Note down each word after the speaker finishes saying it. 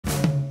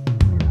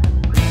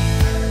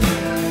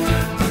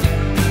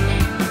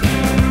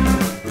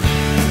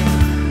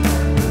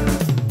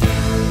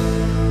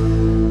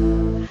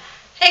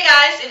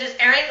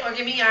or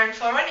Gimme Yarn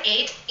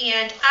 418,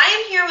 and I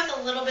am here with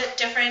a little bit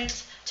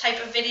different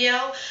type of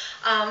video.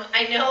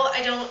 I know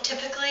I don't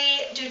typically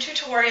do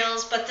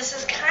tutorials, but this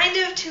is kind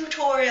of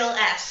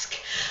tutorial-esque.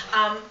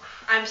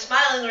 I'm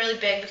smiling really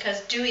big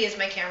because Dewey is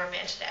my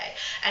cameraman today,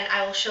 and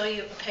I will show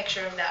you a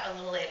picture of that a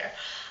little later.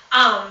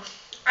 I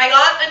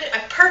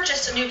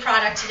purchased a new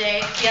product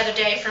the other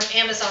day from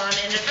Amazon,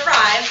 and it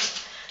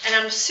arrived, and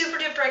I'm super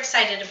duper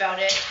excited about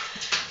it.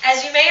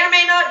 As you may or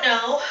may not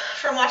know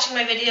from watching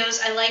my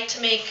videos, I like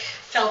to make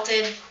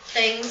felted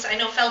things. I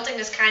know felting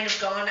has kind of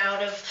gone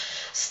out of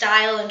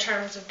style in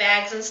terms of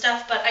bags and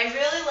stuff, but I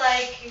really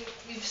like,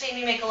 you've seen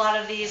me make a lot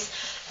of these,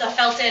 the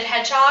felted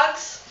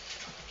hedgehogs.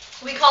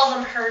 We call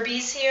them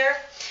Herbies here,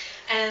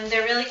 and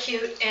they're really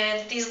cute,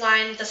 and these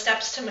line the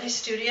steps to my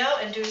studio,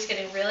 and Dewey's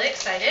getting really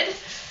excited.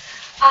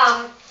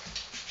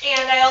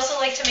 And I also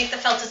like to make the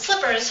felted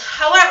slippers.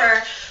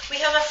 However, we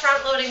have a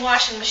front-loading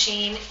washing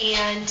machine,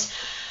 and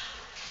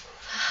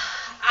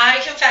I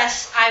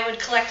confess I would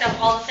collect up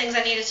all the things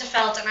I needed to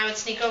felt, and I would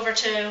sneak over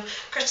to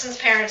Kristen's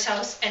parents'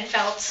 house and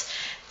felt,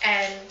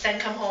 and then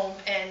come home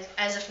and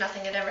as if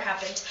nothing had ever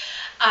happened.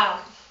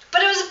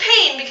 But it was a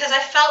pain because I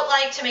felt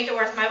like to make it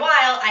worth my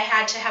while, I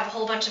had to have a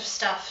whole bunch of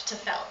stuff to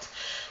felt.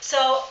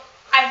 So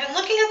I've been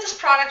looking at this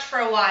product for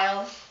a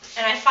while,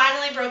 and I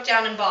finally broke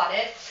down and bought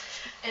it,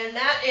 and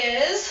that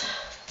is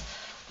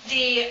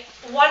the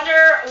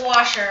Wonder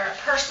Washer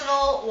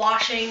Personal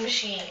Washing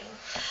Machine.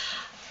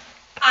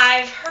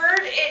 I've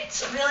heard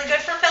it's really good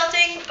for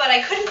felting, but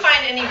I couldn't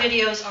find any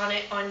videos on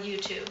it on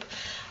YouTube.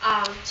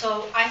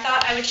 So I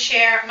thought I would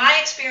share my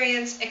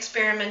experience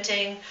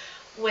experimenting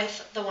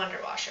with the Wonder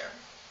Washer.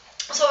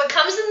 So it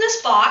comes in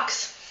this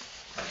box,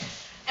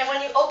 and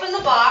when you open the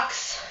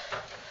box,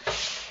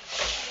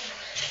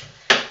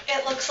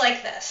 it looks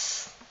like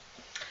this.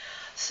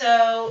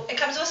 So it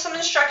comes with some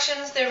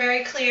instructions. They're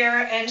very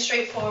clear and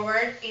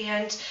straightforward,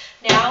 and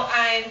now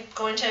I'm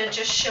going to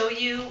just show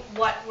you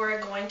what we're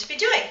going to be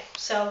doing.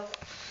 So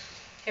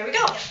here we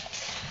go.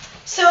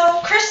 So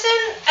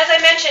Kristen, as I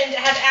mentioned,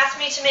 had asked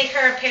me to make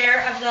her a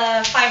pair of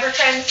the Fiber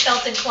Trends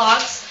felted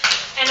clogs,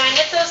 and I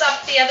knit those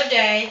up the other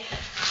day.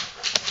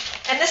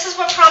 And this is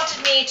what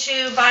prompted me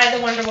to buy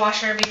the Wonder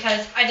Washer,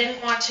 because I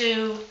didn't want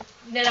to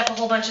knit up a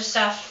whole bunch of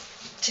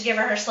stuff to give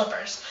her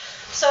slippers.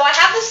 So I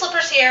have the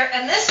slippers here,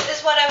 and this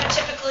is what I would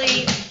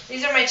typically,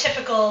 these are my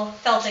typical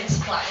felting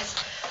supplies.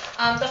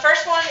 The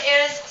first one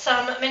is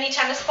some mini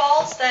tennis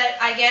balls that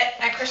I get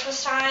at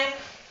Christmas time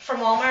from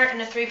Walmart in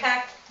a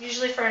 3-pack,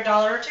 usually for $1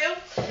 or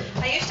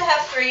 $2. I used to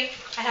have 3,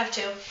 I have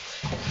 2.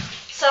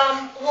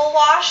 Some wool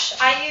wash,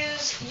 I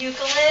use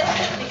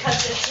Eucalyptus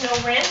because it's no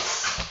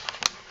rinse.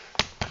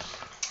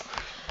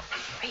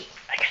 Wait,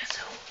 I gotta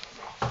sew.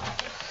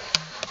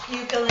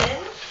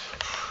 Eucalyptus.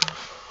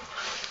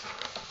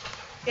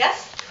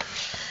 Yes?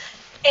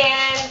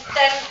 And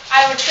then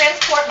I would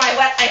transport my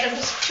wet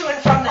items to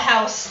and from the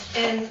house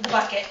in the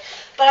bucket.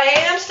 But I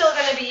am still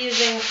going to be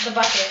using the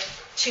bucket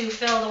to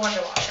fill the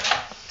Wonder Washer.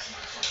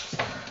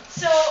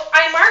 So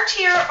I marked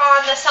here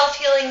on the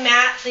self-healing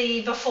mat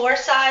the before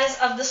size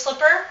of the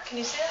slipper. Can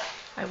you see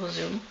that? I will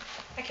zoom.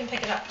 I can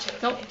pick it up too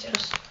if nope, you need to.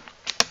 Just...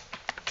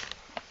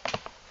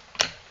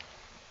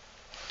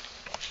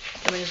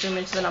 Can we zoom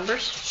into the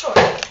numbers? Sure.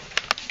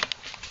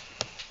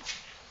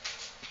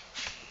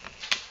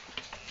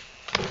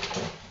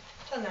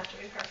 Doesn't have to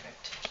be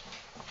perfect.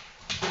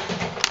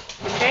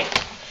 Okay.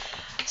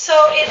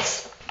 So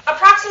it's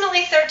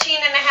approximately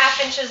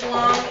 13.5 inches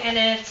long, and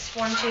it's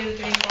 1, 2,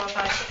 3, 4,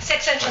 5,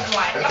 6 inches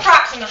wide,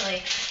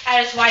 approximately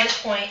at its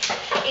widest point.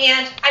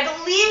 And I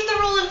believe the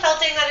rule in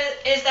felting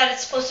is that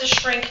it's supposed to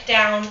shrink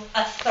down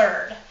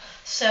 1/3.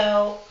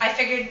 So I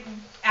figured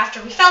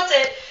after we felt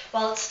it,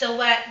 while it's still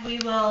wet, we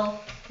will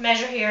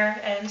measure here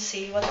and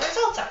see what the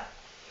results are.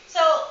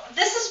 So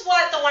this is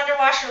what the Wonder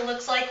Washer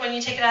looks like when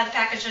you take it out of the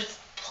package. There's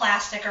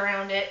plastic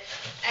around it,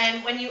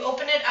 and when you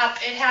open it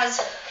up, it has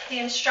the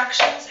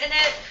instructions in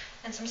it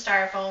and some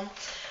styrofoam,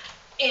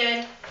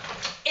 and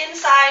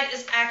inside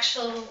is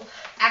actually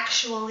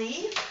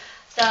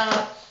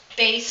the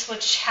base,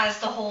 which has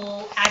the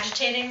whole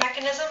agitating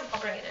mechanism. I'll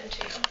bring it in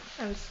to you.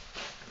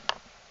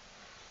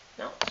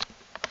 No.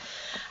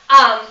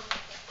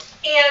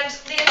 And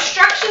the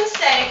instructions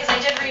say, because I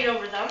did read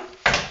over them,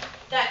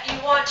 that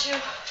you want to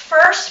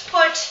first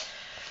put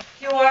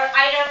your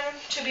item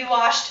to be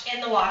washed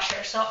in the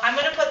washer. So I'm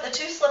going to put the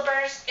 2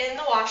 slippers in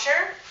the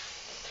washer.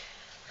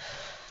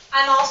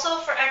 I'm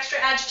also, for extra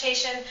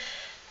agitation,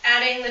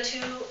 adding the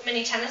 2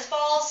 mini tennis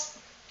balls.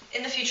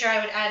 In the future, I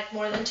would add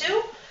more than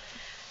 2.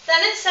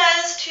 Then it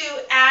says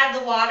to add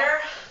the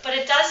water, but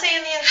it does say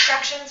in the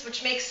instructions,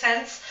 which makes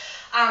sense,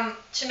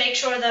 to make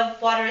sure the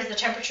water is the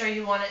temperature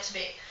you want it to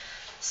be.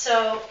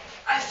 So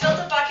I filled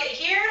the bucket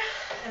here,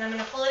 and I'm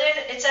going to pull it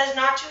in. It says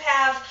not to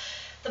have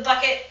the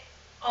bucket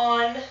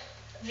on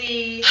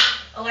the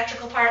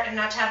electrical part and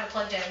not to have it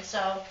plugged in. So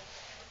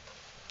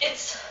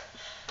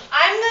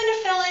I'm going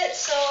to fill it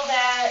so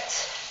that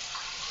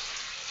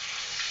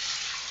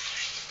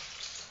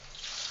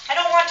I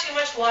don't want too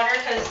much water,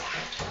 because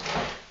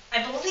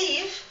I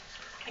believe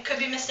I could could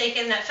be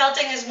mistaken that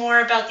felting is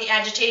more about the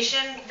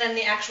agitation than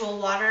the actual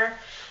water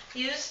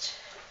used.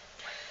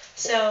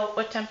 So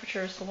What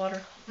temperature is the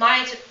water?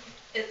 mine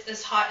is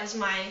as hot as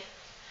my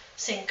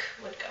sink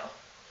would go.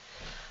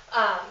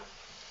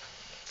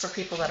 For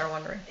people that are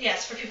wondering.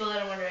 Yes, for people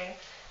that are wondering.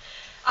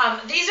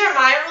 These are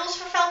my rules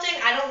for felting.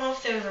 I don't know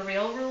if they're the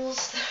real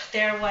rules.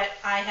 They're what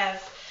I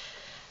have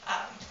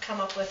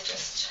come up with,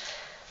 just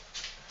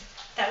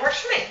that works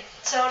for me.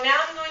 So now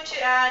I'm going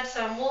to add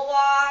some wool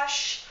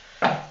wash.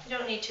 You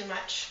don't need too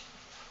much.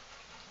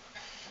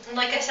 And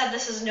like I said,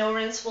 this is no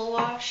rinse wool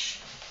wash.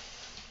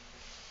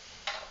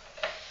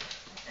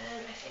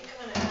 And I think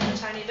I'm going to add a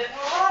tiny bit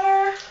more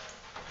water.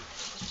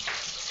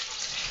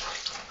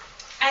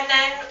 And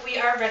then we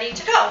are ready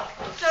to go.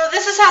 So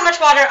this is how much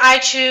water I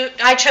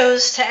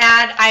chose to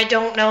add. I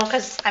don't know,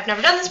 because I've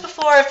never done this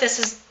before, if this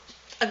is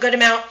a good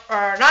amount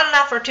or not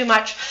enough or too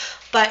much,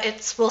 but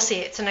we'll see.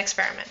 It's an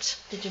experiment.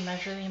 Did you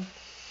measure the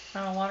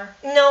amount of water?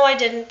 No, I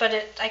didn't, but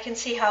I can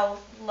see how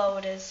low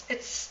it is.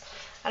 It's,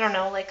 I don't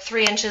know, like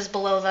 3 inches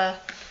below the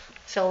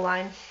fill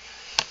line.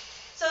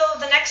 So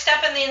the next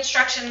step in the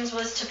instructions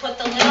was to put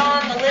the lid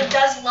on. The lid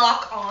does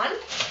lock on.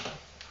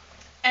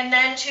 And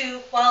then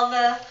while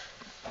the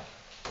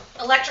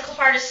electrical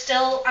part is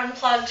still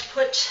unplugged,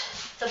 put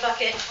the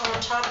bucket on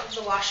top of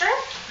the washer.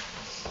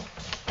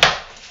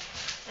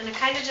 And it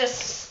kind of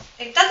just,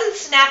 it doesn't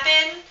snap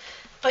in,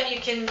 but you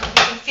can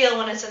feel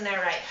when it's in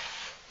there right.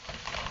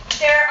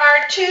 There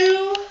are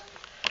 2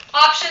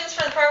 options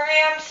for the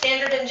program,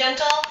 standard and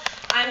gentle.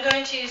 I'm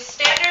going to use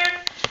standard,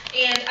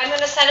 and I'm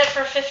going to set it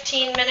for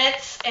 15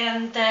 minutes,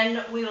 and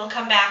then we will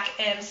come back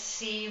and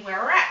see where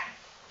we're at.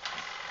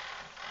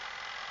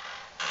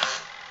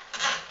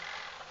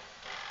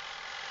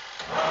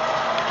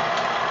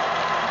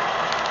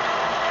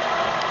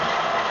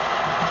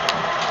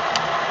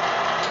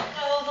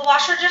 The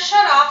washer just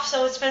shut off,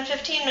 so it's been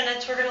 15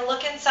 minutes. We're going to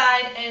look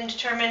inside and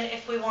determine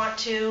if we want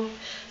to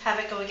have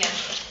it go again.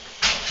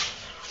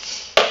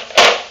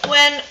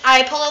 When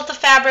I pull out the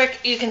fabric,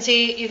 you can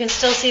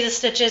still see the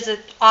stitches. It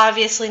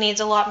obviously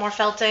needs a lot more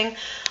felting.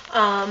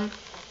 I'm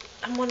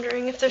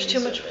wondering if there's too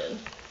much.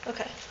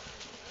 Okay.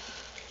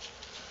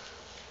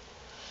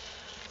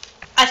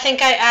 I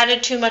think I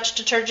added too much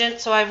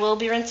detergent, so I will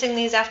be rinsing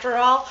these after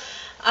all.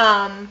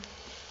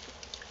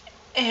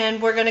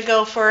 And we're going to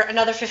go for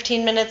another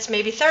 15 minutes,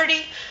 maybe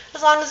 30,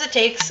 as long as it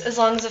takes, as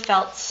long as it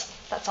felts.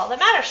 That's all that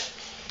matters.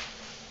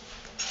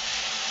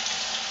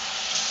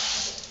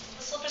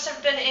 The slippers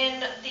have been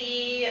in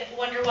the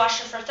Wonder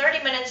Washer for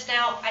 30 minutes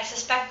now. I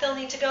suspect they'll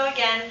need to go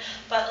again,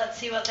 but let's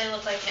see what they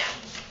look like now.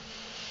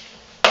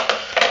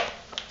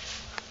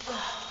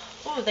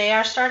 Oh, they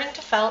are starting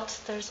to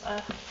felt.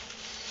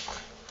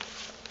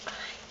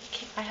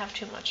 I have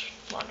too much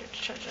laundry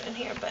detergent in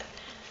here, but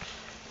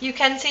you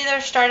can see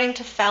they're starting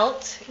to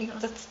felt.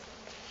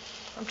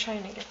 I'm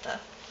trying to get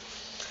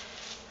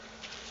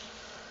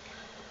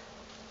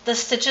the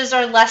stitches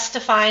are less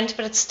defined,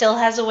 but it still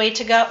has a ways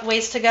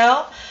to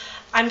go.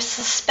 I'm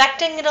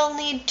suspecting it'll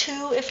need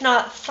 2, if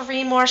not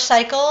 3 more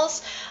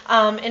cycles.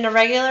 In a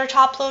regular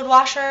top load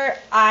washer,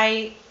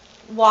 I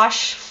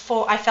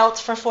felt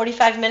for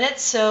 45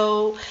 minutes,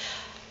 so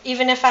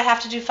even if I have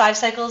to do 5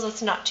 cycles,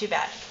 it's not too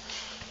bad.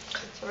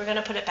 So we're going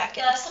to put it back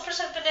in. The slippers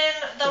have been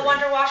in the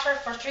Wonder Washer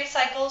for 3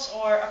 cycles,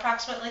 or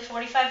approximately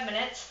 45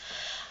 minutes.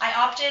 I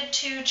opted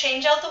to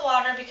change out the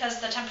water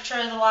because the temperature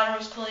of the water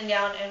was cooling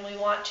down and we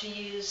want to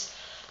use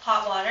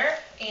hot water.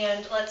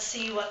 And let's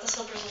see what the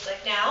slippers look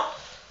like now.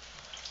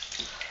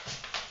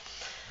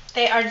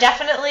 They are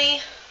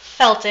definitely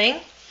felting,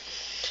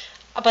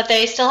 but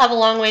they still have a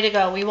long way to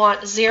go. We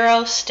want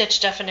 0 stitch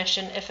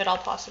definition if at all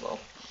possible.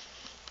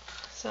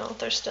 So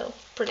they're still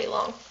pretty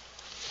long.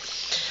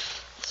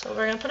 So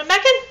we're going to put them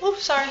back in.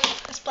 Oops, sorry,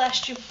 I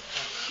splashed you.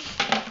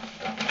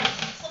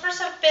 Slippers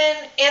have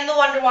been in the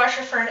Wonder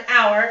Washer for an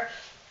hour,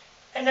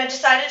 and I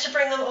decided to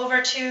bring them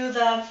over to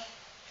the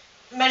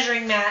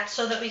measuring mat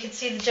so that we could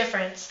see the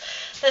difference.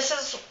 This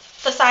is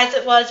the size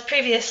it was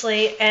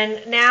previously,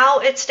 and now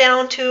it's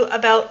down to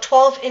about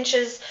 12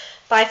 inches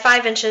by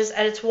 5 inches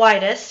at its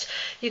widest.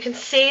 You can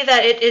see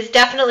that it is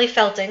definitely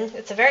felting.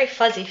 It's a very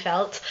fuzzy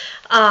felt,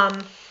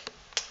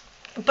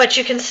 but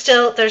you can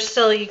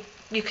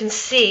you can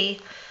see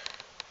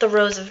the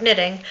rows of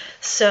knitting.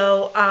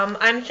 So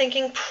I'm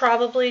thinking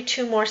probably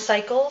 2 more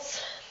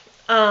cycles,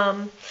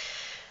 and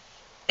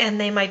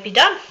they might be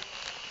done.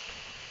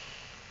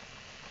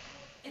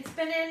 It's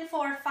been in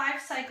for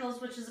 5 cycles,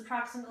 which is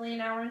approximately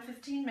an hour and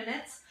 15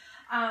 minutes.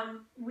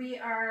 We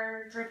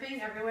are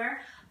dripping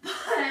everywhere,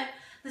 but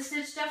the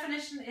stitch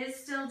definition is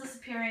still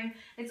disappearing.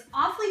 It's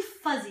awfully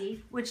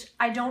fuzzy, which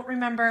I don't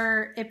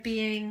remember it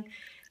being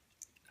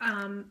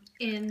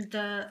in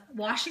the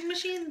washing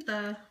machine,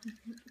 the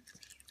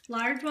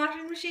large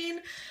washing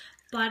machine,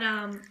 but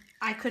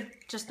I could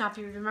just not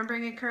be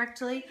remembering it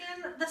correctly.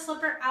 Taking the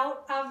slipper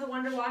out of the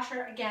Wonder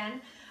Washer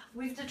again.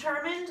 We've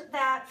determined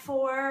that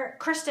for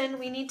Kristen,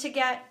 we need to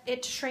get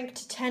it to shrink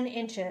to 10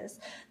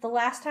 inches. The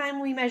last time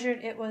we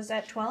measured, it was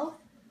at 12.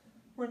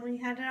 when we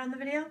had it on the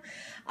video.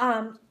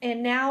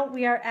 And now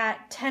we are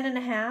at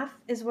 10.5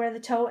 is where the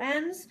toe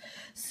ends.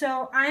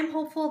 So I'm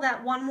hopeful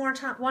that one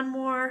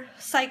more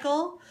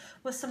cycle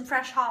with some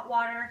fresh hot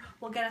water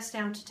will get us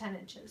down to 10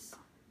 inches.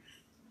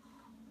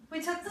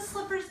 We took the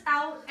slippers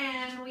out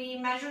and we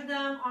measured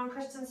them on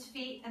Kristen's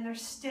feet, and they're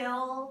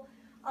still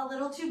a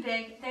little too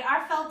big. They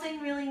are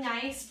felting really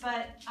nice,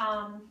 but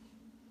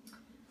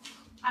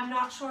I'm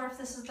not sure if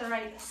this is the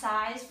right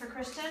size for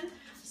Kristen.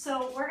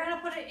 So we're gonna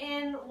put it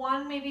in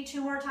one, maybe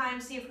two more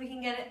times, see if we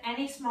can get it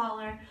any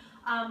smaller.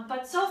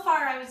 But so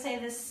far I would say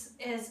this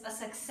is a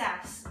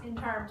success in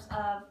terms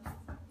of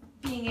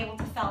being able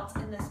to felt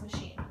in this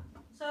machine.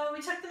 So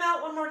we took them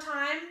out one more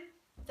time.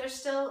 They're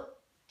still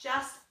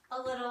just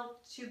a little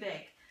too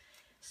big.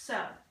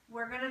 So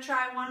we're gonna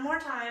try one more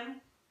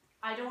time.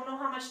 I don't know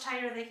how much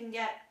tighter they can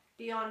get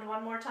beyond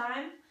one more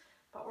time,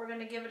 but we're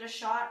gonna give it a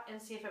shot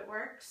and see if it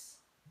works.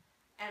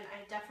 And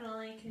I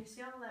definitely, can you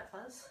see all that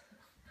fuzz?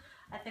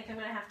 I think I'm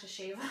gonna have to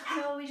shave.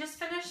 So we just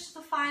finished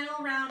the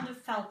final round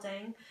of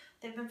felting.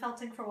 They've been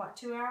felting for what,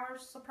 2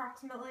 hours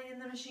approximately in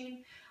the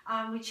machine.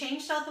 We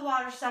changed out the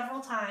water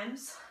several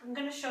times. I'm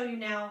gonna show you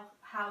now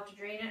how to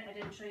drain it. I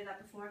didn't show you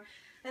that before.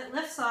 It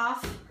lifts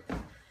off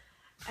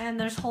and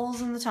there's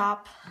holes in the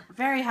top,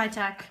 very high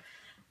tech.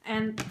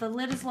 And the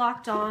lid is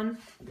locked on,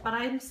 but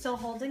I'm still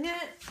holding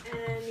it,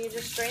 and you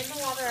just drain the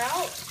water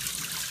out.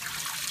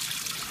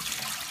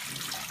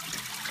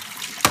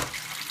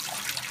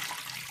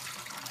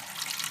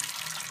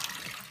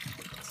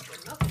 That's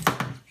good enough.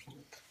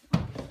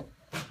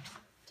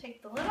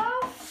 Take the lid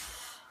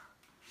off.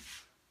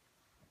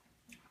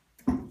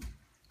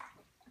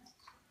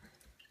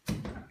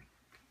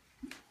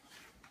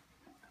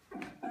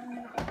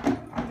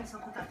 I guess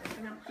I'll put that there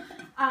for now.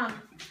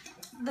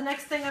 The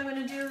next thing I'm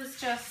going to do is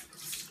just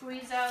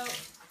squeeze out.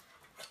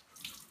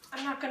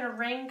 I'm not going to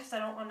wring because I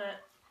don't want to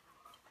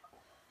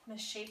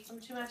misshape them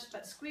too much,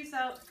 but squeeze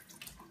out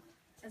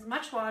as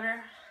much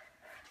water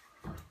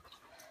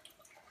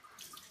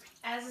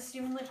as is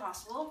humanly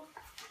possible,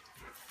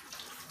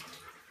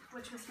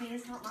 which with me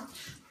is not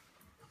much.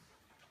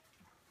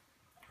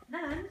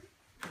 Then,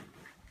 I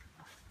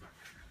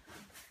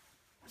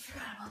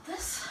forgot about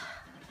this.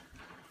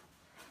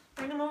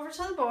 Bring them over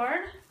to the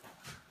board.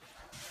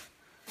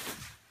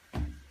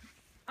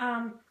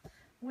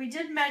 We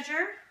did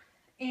measure,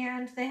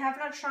 and they have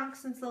not shrunk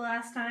since the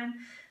last time.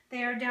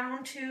 They are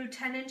down to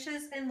 10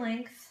 inches in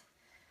length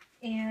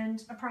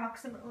and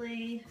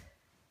approximately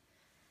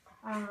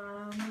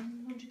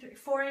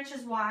 4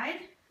 inches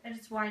wide at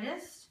its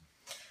widest.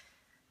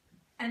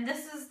 And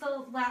this is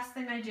the last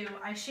thing I do.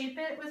 I shape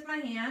it with my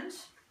hand,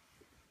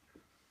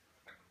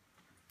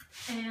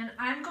 and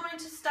I'm going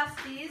to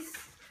stuff these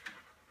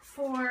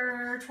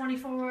for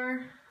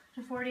 24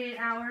 to 48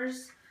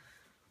 hours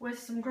with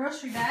some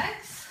grocery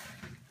bags.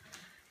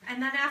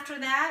 And then after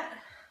that,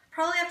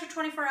 probably after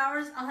 24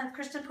 hours, I'll have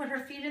Kristen put her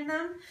feet in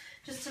them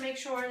just to make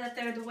sure that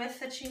they're the width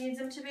that she needs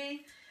them to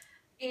be,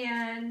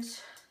 and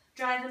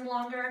dry them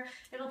longer.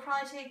 It'll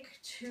probably take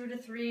 2 to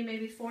 3,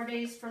 maybe 4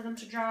 days for them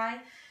to dry.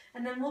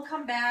 And then we'll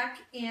come back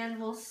and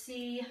we'll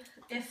see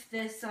if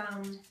this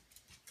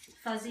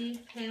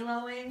fuzzy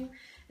haloing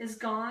is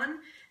gone.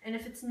 And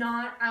if it's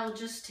not, I'll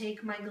just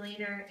take my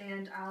gleaner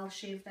and I'll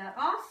shave that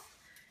off.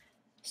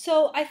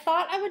 So I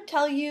thought I would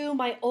tell you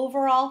my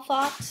overall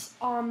thoughts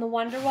on the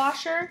Wonder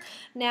Washer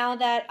now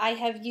that I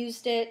have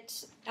used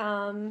it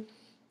and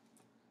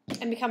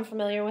become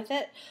familiar with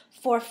it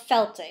for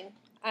felting.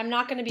 I'm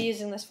not going to be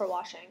using this for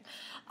washing.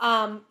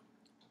 I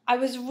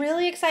was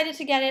really excited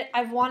to get it.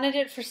 I've wanted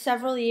it for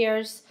several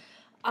years,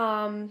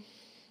 but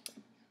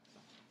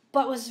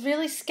was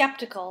really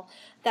skeptical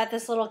that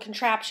this little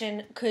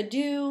contraption could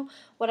do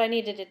what I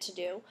needed it to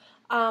do.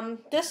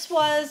 This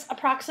was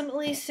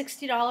approximately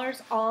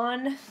 $60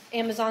 on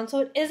Amazon, so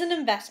it is an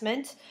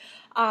investment.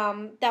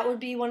 That would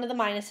be one of the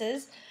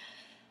minuses.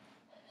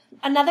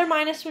 Another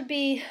minus would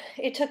be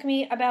it took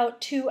me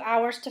about 2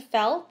 hours to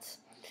felt.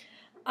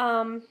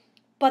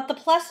 But the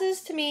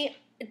pluses to me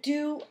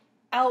do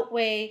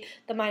outweigh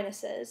the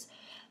minuses.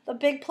 The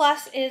big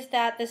plus is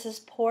that this is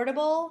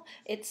portable,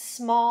 it's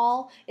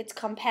small, it's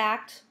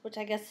compact, which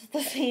I guess is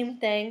the same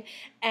thing,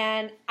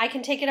 and I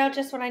can take it out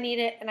just when I need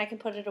it and I can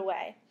put it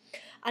away.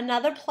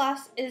 Another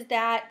plus is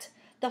that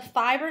the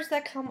fibers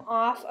that come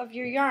off of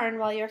your yarn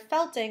while you're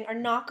felting are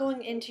not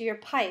going into your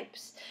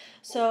pipes.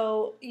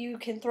 So you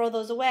can throw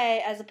those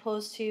away as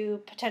opposed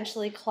to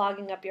potentially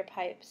clogging up your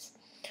pipes.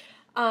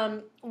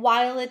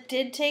 While it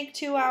did take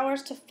 2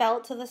 hours to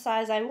felt to the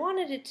size I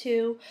wanted it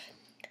to,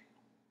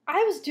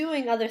 I was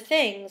doing other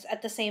things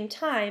at the same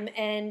time,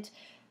 and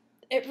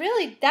it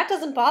really, that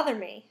doesn't bother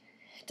me.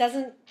 It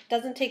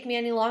doesn't take me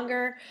any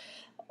longer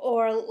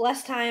or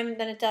less time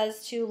than it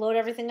does to load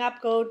everything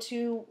up, go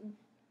to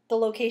the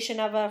location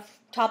of a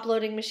top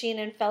loading machine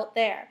and felt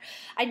there.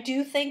 I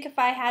do think if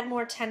I had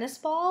more tennis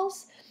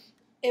balls,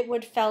 it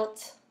would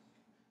felt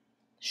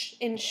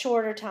in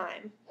shorter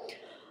time.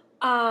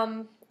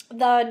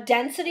 The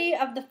density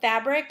of the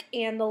fabric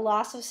and the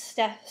loss of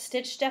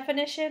stitch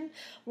definition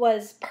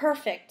was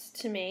perfect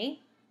to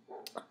me.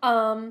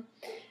 And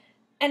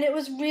it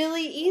was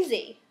really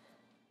easy.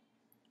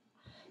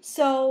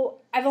 So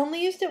I've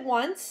only used it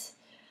once,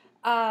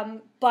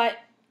 but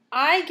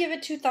I give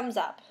it 2 thumbs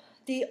up.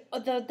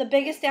 The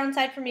biggest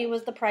downside for me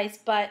was the price,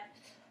 but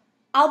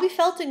I'll be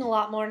felting a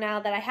lot more now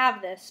that I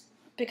have this,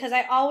 because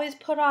I always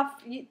put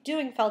off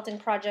doing felting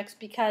projects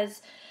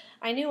because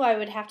I knew I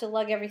would have to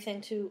lug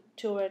everything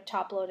to a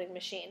top-loading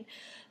machine.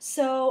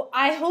 So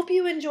I hope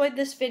you enjoyed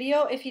this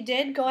video. If you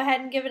did, go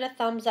ahead and give it a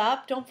thumbs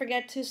up. Don't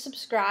forget to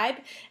subscribe.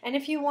 And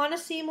if you want to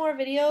see more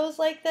videos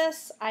like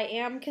this, I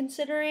am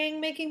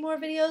considering making more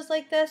videos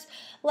like this,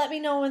 let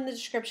me know in the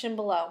description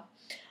below.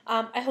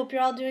 I hope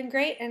you're all doing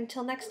great, and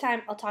until next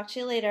time, I'll talk to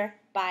you later.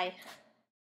 Bye.